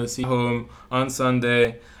the regular season home on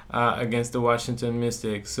Sunday against the Washington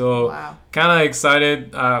Mystics. So kind of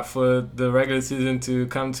excited for the regular season to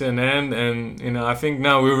come to an end. And, I think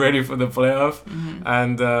now we're ready for the playoff.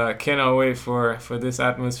 And cannot wait for this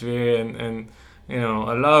atmosphere. And a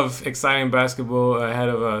lot of exciting basketball ahead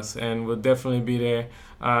of us. And we'll definitely be there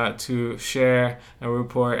to share and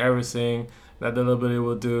report everything that the Liberty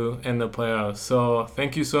will do in the playoffs. So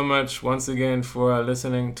thank you so much once again for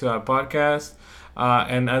listening to our podcast.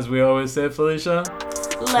 And as we always say, Felicia,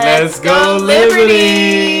 Let's go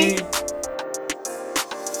Liberty!